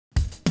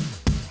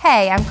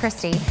Hey, I'm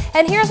Christy,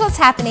 and here's what's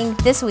happening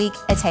this week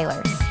at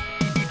Taylor's.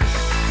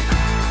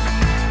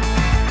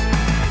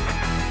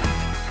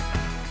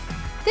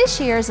 This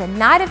year's A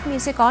Night of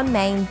Music on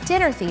Main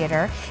Dinner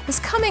Theater is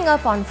coming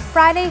up on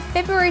Friday,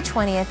 February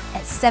 20th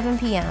at 7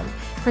 p.m.,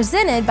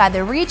 presented by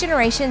the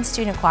Regeneration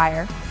Student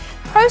Choir.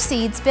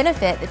 Proceeds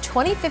benefit the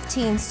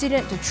 2015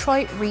 Student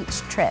Detroit Reach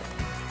trip.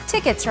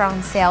 Tickets are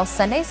on sale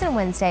Sundays and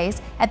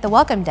Wednesdays at the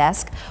welcome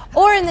desk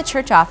or in the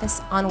church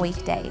office on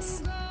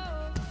weekdays.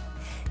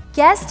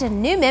 Guests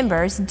and new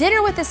members,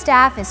 Dinner with the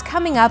Staff is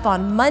coming up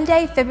on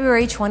Monday,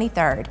 February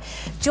 23rd.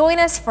 Join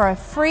us for a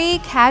free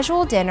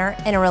casual dinner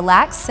in a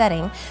relaxed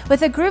setting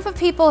with a group of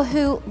people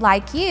who,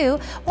 like you,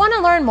 want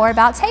to learn more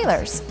about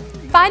Taylor's.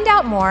 Find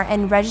out more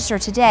and register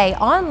today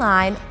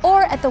online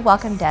or at the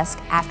welcome desk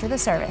after the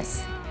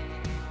service.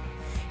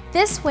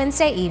 This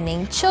Wednesday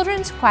evening,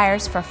 children's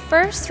choirs for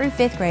 1st through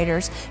 5th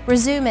graders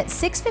resume at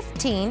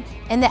 6:15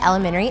 in the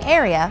elementary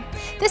area.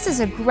 This is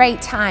a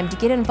great time to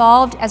get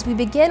involved as we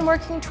begin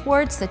working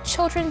towards the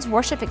children's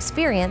worship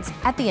experience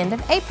at the end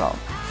of April.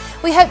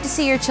 We hope to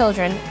see your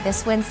children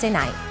this Wednesday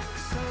night.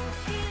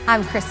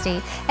 I'm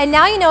Christy, and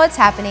now you know what's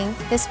happening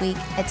this week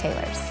at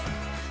Taylor's.